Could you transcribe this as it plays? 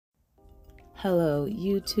Hello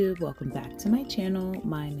YouTube, welcome back to my channel.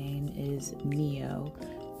 My name is Neo.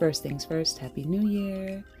 First things first, Happy New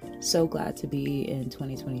Year. So glad to be in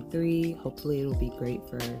 2023. Hopefully it'll be great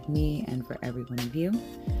for me and for every one of you.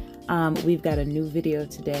 We've got a new video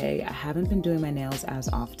today. I haven't been doing my nails as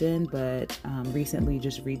often, but recently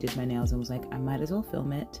just redid my nails and was like, I might as well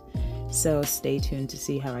film it. So stay tuned to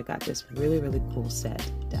see how I got this really cool set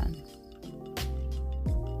done.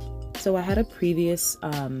 So I had a previous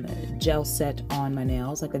gel set on my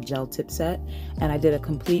nails, like a gel tip set, and I did a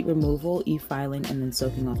complete removal, e-filing, and then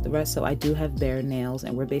soaking off the rest. So I do have bare nails,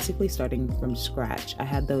 and we're basically starting from scratch. I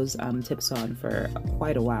had those tips on for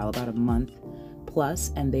quite a while, about a month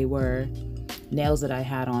plus, and they were nails that I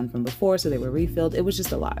had on from before, so they were refilled. It was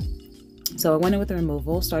just a lot. So I went in with the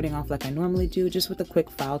removal, starting off like I normally do, just with a quick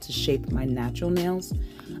file to shape my natural nails.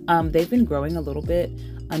 They've been growing a little bit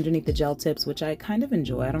underneath the gel tips, which I kind of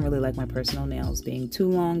enjoy. I don't really like my personal nails being too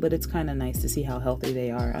long, but it's kind of nice to see how healthy they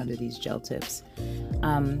are under these gel tips.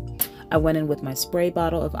 I went in with my spray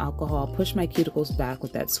bottle of alcohol, pushed my cuticles back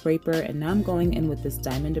with that scraper, and now I'm going in with this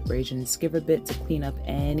diamond abrasion skiver bit to clean up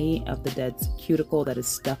any of the dead cuticle that is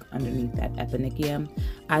stuck underneath that eponychium.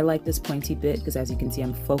 I like this pointy bit because, as you can see,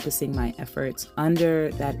 I'm focusing my efforts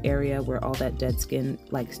under that area where all that dead skin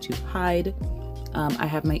likes to hide. I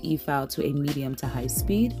have my e-file to a medium to high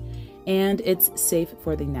speed, and it's safe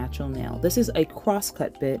for the natural nail. This is a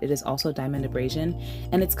crosscut bit. It is also diamond abrasion,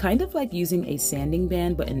 and it's kind of like using a sanding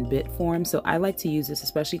band but in bit form. So I like to use this,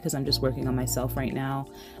 especially because I'm just working on myself right now.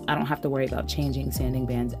 I don't have to worry about changing sanding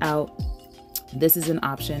bands out. This is an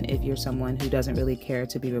option if you're someone who doesn't really care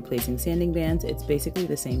to be replacing sanding bands. It's basically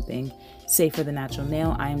the same thing, safe for the natural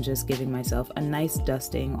nail. I am just giving myself a nice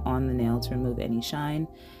dusting on the nail to remove any shine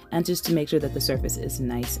and just to make sure that the surface is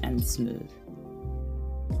nice and smooth.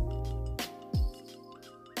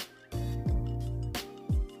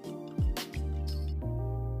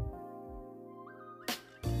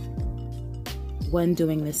 When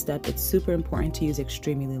doing this step, it's super important to use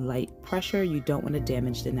extremely light pressure. You don't want to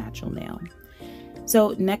damage the natural nail.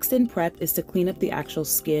 So next in prep is to clean up the actual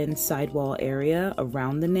skin sidewall area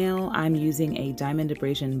around the nail. I'm using a diamond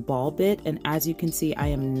abrasion ball bit, and as you can see, I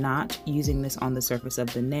am not using this on the surface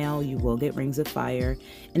of the nail. You will get rings of fire.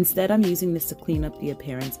 Instead, I'm using this to clean up the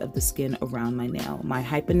appearance of the skin around my nail. My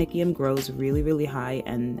hyponychium grows really high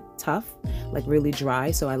and tough, like really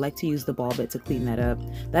dry, so I like to use the ball bit to clean that up.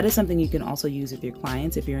 That is something you can also use with your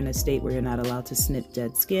clients if you're in a state where you're not allowed to snip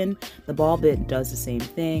dead skin. The ball bit does the same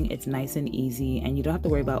thing. It's nice and easy, and you don't have to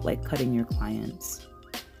worry about like cutting your clients.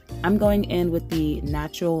 I'm going in with the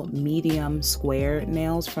natural medium square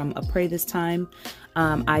nails from Apres this time.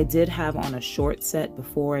 I did have on a short set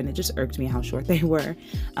before, and it just irked me how short they were.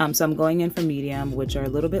 So I'm going in for medium, which are a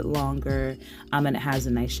little bit longer, and it has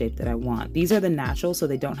a nice shape that I want. These are the natural, so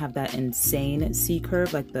they don't have that insane C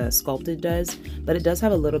curve like the sculpted does, but it does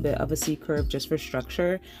have a little bit of a C curve just for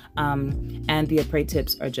structure. And the Apres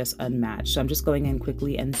tips are just unmatched. So I'm just going in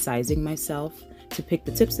quickly and sizing myself to pick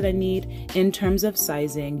the tips that I need. In terms of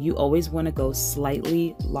sizing, you always want to go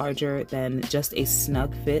slightly larger than just a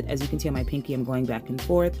snug fit. As you can see on my pinky, I'm going back and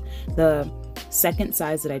forth. The second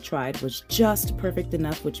size that I tried was just perfect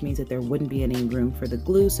enough, which means that there wouldn't be any room for the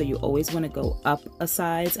glue. So you always want to go up a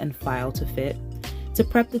size and file to fit. To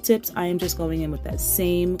prep the tips, I am just going in with that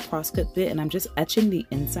same crosscut bit, and I'm just etching the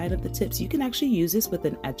inside of the tips. You can actually use this with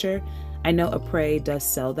an etcher. I know Apres does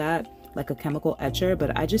sell that, like a chemical etcher,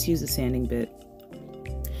 but I just use a sanding bit.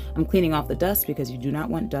 I'm cleaning off the dust because you do not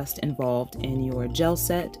want dust involved in your gel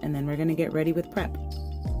set, and then we're going to get ready with prep.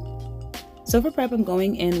 So for prep, I'm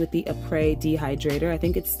going in with the Apres dehydrator. I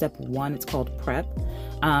think it's step 1. It's called prep,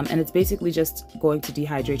 and it's basically just going to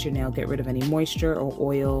dehydrate your nail, get rid of any moisture or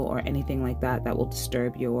oil or anything like that that will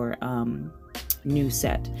disturb your new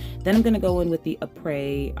set. Then I'm going to go in with the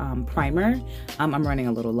Apres primer. I'm running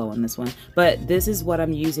a little low on this one, but this is what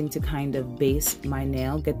I'm using to kind of base my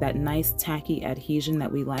nail, get that nice tacky adhesion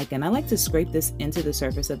that we like. And I like to scrape this into the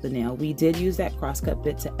surface of the nail. We did use that crosscut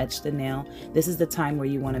bit to etch the nail. This is the time where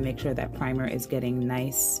you want to make sure that primer is getting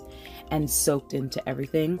nice and soaked into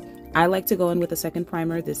everything. I like to go in with a second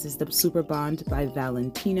primer. This is the Super Bond by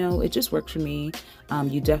Valentino. It just works for me.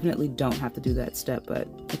 You definitely don't have to do that step, but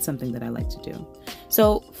it's something that I like to do.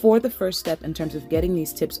 So for the first step, in terms of getting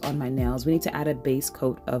these tips on my nails, we need to add a base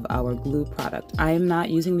coat of our glue product. I am not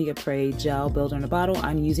using the Apres gel builder in a bottle.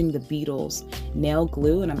 I'm using the Beetles nail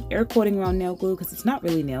glue, and I'm air quoting around nail glue because it's not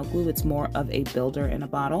really nail glue. It's more of a builder in a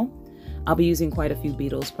bottle. I'll be using quite a few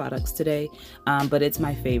Beetles products today, but it's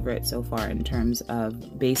my favorite so far in terms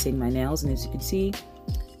of basing my nails. And as you can see,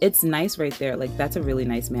 it's nice right there. Like that's a really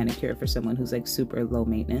nice manicure for someone who's like super low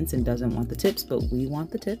maintenance and doesn't want the tips, but we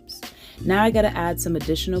want the tips. Now I gotta add some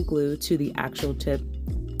additional glue to the actual tip.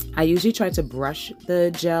 I usually try to brush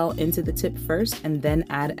the gel into the tip first and then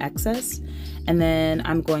add excess. And then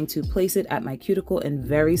I'm going to place it at my cuticle and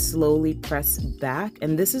very slowly press back.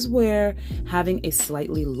 And this is where having a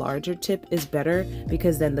slightly larger tip is better,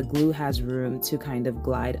 because then the glue has room to kind of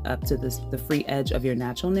glide up to the free edge of your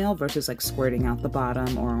natural nail versus like squirting out the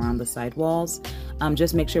bottom or around the side walls.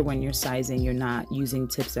 Just make sure when you're sizing, you're not using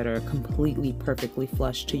tips that are completely perfectly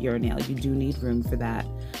flush to your nail. You do need room for that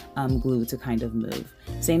glue to kind of move.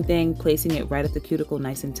 Same thing, placing it right at the cuticle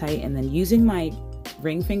nice and tight, and then using my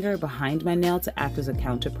ring finger behind my nail to act as a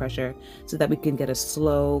counter pressure so that we can get a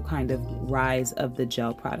slow kind of rise of the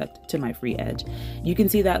gel product to my free edge. You can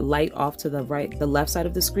see that light off to the left side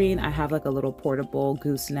of the screen. I have like a little portable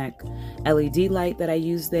gooseneck LED light that I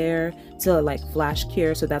use there to like flash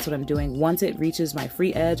cure. So that's what I'm doing. Once it reaches my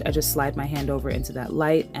free edge, I just slide my hand over into that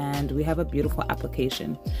light and we have a beautiful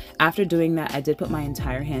application. After doing that, I did put my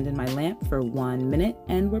entire hand in my lamp for 1 minute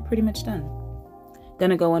and we're pretty much done.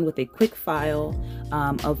 Gonna go in with a quick file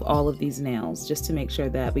of all of these nails just to make sure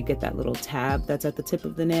that we get that little tab that's at the tip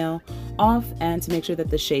of the nail off and to make sure that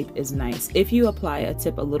the shape is nice. If you apply a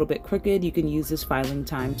tip a little bit crooked, you can use this filing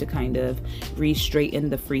time to kind of re-straighten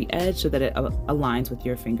the free edge so that it aligns with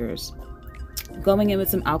your fingers. Going in with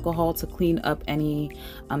some alcohol to clean up any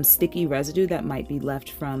sticky residue that might be left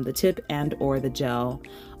from the tip and or the gel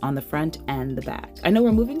on the front and the back. I know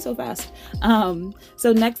we're moving so fast.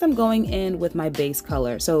 So next I'm going in with my base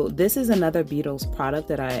color. So this is another Beetles product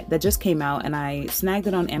that just came out and I snagged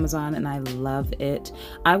it on Amazon and I love it.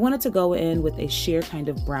 I wanted to go in with a sheer kind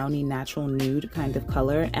of brownie natural nude kind of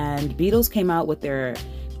color, and Beetles came out with their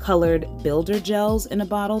colored builder gels in a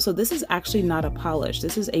bottle. So this is actually not a polish.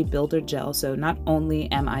 This is a builder gel. So not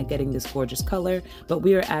only am I getting this gorgeous color, but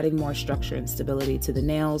we are adding more structure and stability to the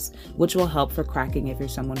nails, which will help for cracking if you're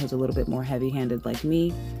someone who's a little bit more heavy-handed like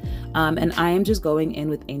me. And I am just going in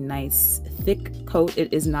with a nice thick coat.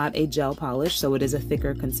 It is not a gel polish, so it is a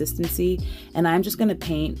thicker consistency. And I'm just gonna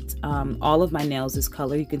paint all of my nails this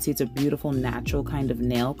color. You can see it's a beautiful natural kind of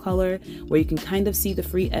nail color where you can kind of see the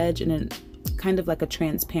free edge in a kind of like a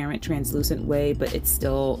transparent, translucent way, but it's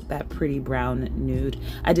still that pretty brown nude.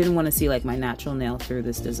 I didn't want to see like my natural nail through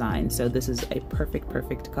this design, so this is a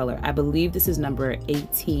perfect color. I believe this is number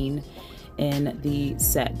 18 in the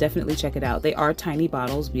set. Definitely check it out. They are tiny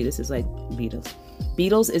bottles. Beetles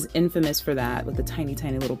is infamous for that, with the tiny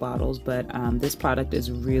little bottles, but this product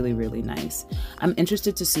is really nice. I'm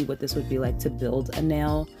interested to see what this would be like to build a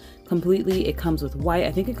nail completely. It comes with white.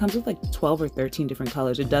 I think it comes with like 12 or 13 different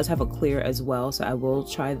colors. It does have a clear as well, so I will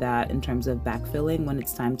try that in terms of backfilling when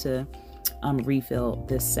it's time to refill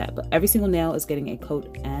this set. But every single nail is getting a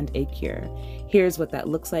coat and a cure. Here's what that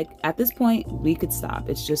looks like. At this point, we could stop.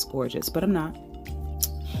 It's just gorgeous, but I'm not.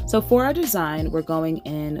 So for our design, we're going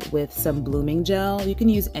in with some blooming gel. You can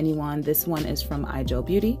use any one. This one is from iGel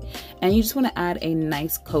Beauty. And you just want to add a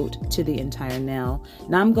nice coat to the entire nail.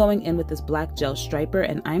 Now I'm going in with this black gel striper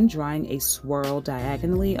and I'm drawing a swirl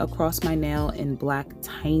diagonally across my nail in black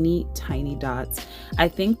tiny dots. I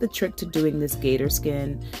think the trick to doing this gator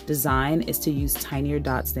skin design is to use tinier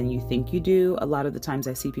dots than you think you do. A lot of the times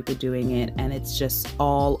I see people doing it and it's just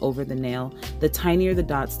all over the nail. The tinier the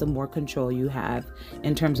dots, the more control you have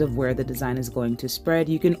in terms of where the design is going to spread.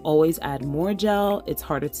 You can always add more gel. It's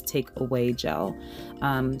harder to take away gel.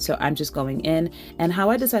 So I'm just going in, and how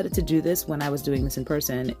I decided to do this when I was doing this in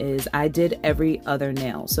person is I did every other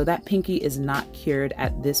nail. So that pinky is not cured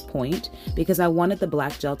at this point because I wanted the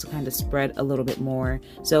black gel to kind of spread a little bit more.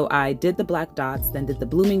 So I did the black dots, then did the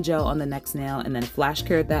blooming gel on the next nail, and then flash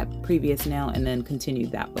cured that previous nail and then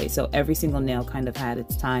continued that way. So every single nail kind of had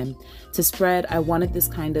its time to spread. I wanted this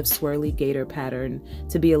kind of swirly gator pattern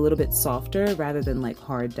to be a little bit softer rather than like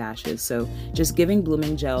hard dashes. So just giving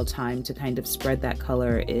blooming gel time to kind of spread that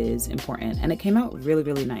color is important. And it came out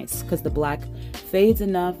really nice because the black fades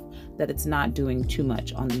enough that it's not doing too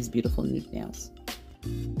much on these beautiful nude nails.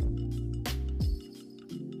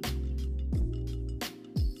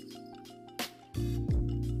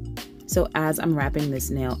 So as I'm wrapping this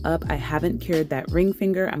nail up, I haven't cured that ring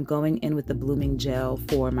finger. I'm going in with the blooming gel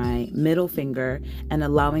for my middle finger and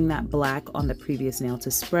allowing that black on the previous nail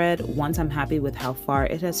to spread. Once I'm happy with how far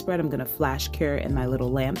it has spread, I'm gonna flash cure in my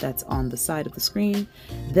little lamp that's on the side of the screen.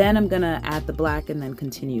 Then I'm gonna add the black and then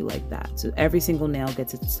continue like that. So every single nail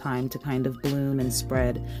gets its time to kind of bloom and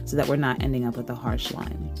spread so that we're not ending up with a harsh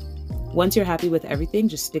line. Once you're happy with everything,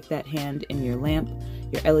 just stick that hand in your lamp,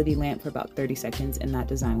 your LED lamp, for about 30 seconds and that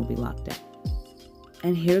design will be locked in.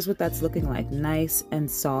 And here's what that's looking like. Nice and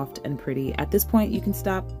soft and pretty. At this point you can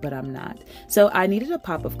stop, but I'm not. So I needed a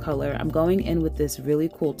pop of color. I'm going in with this really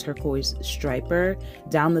cool turquoise striper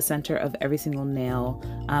down the center of every single nail.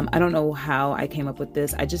 I don't know how I came up with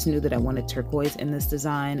this. I just knew that I wanted turquoise in this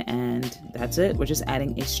design, and that's it. We're just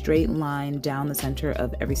adding a straight line down the center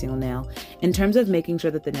of every single nail. In terms of making sure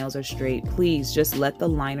that the nails are straight, please just let the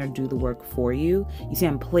liner do the work for you. You see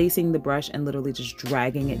I'm placing the brush and literally just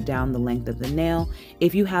dragging it down the length of the nail.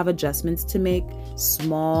 If you have adjustments to make,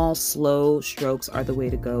 small, slow strokes are the way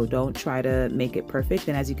to go. Don't try to make it perfect.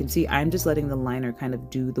 And as you can see, I'm just letting the liner kind of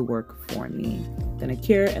do the work for me. Then I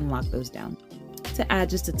cure and lock those down. To add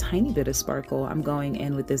just a tiny bit of sparkle, I'm going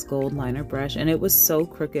in with this gold liner brush, and it was so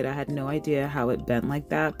crooked. I had no idea how it bent like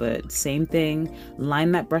that, but same thing.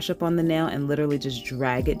 Line that brush up on the nail and literally just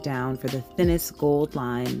drag it down for the thinnest gold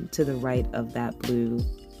line to the right of that blue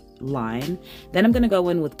line. Then I'm going to go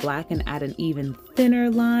in with black and add an even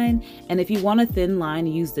thinner line. And if you want a thin line,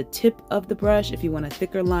 use the tip of the brush. If you want a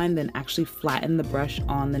thicker line, then actually flatten the brush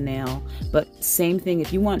on the nail. But same thing,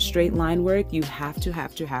 if you want straight line work, you have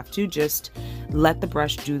to just let the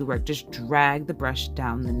brush do the work. Just drag the brush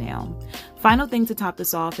down the nail. Final thing to top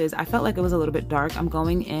this off is I felt like it was a little bit dark. I'm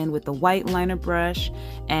going in with the white liner brush,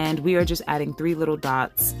 and we are just adding 3 little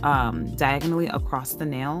dots diagonally across the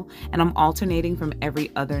nail, and I'm alternating from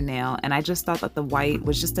every other nail. And I just thought that the white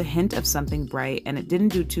was just a hint of something bright, and it didn't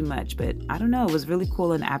do too much, but I don't know, it was really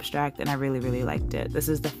cool and abstract, and I really liked it. This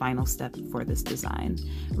is the final step for this design.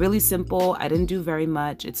 Really simple. I didn't do very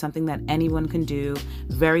much. It's something that anyone can do.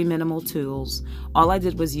 Very minimal tools. All I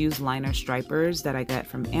did was use liner stripers that I got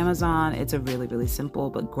from Amazon. It's a really simple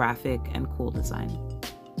but graphic and cool design.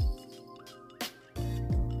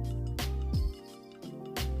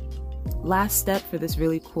 Last step for this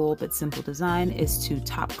really cool but simple design is to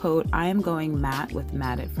top coat. I am going matte with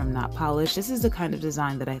Matte It from Not Polished. This is the kind of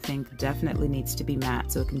design that I think definitely needs to be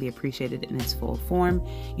matte so it can be appreciated in its full form.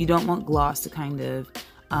 You don't want gloss to kind of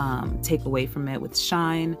take away from it with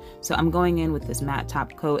shine. So I'm going in with this matte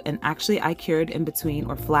top coat, and actually I cured in between,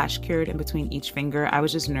 or flash cured in between each finger. I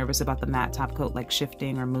was just nervous about the matte top coat like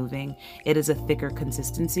shifting or moving. It is a thicker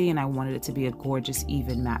consistency and I wanted it to be a gorgeous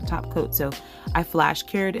even matte top coat. So I flash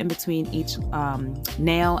cured in between each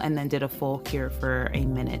nail and then did a full cure for a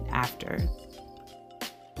minute after.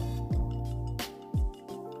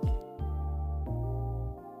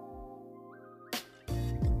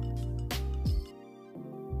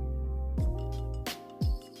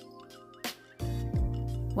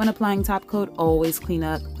 When applying top coat, always clean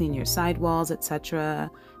your sidewalls, etc.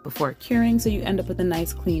 before curing so you end up with a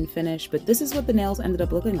nice clean finish. But this is what the nails ended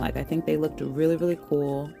up looking like. I think they looked really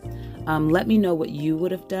cool. Let me know what you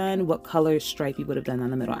would have done, what color stripe you would have done on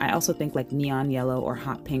the middle. I also think like neon yellow or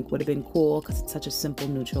hot pink would have been cool because it's such a simple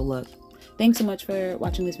neutral look. Thanks so much for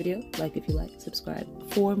watching this video. Like if you like,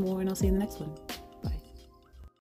 subscribe for more, and I'll see you in the next one.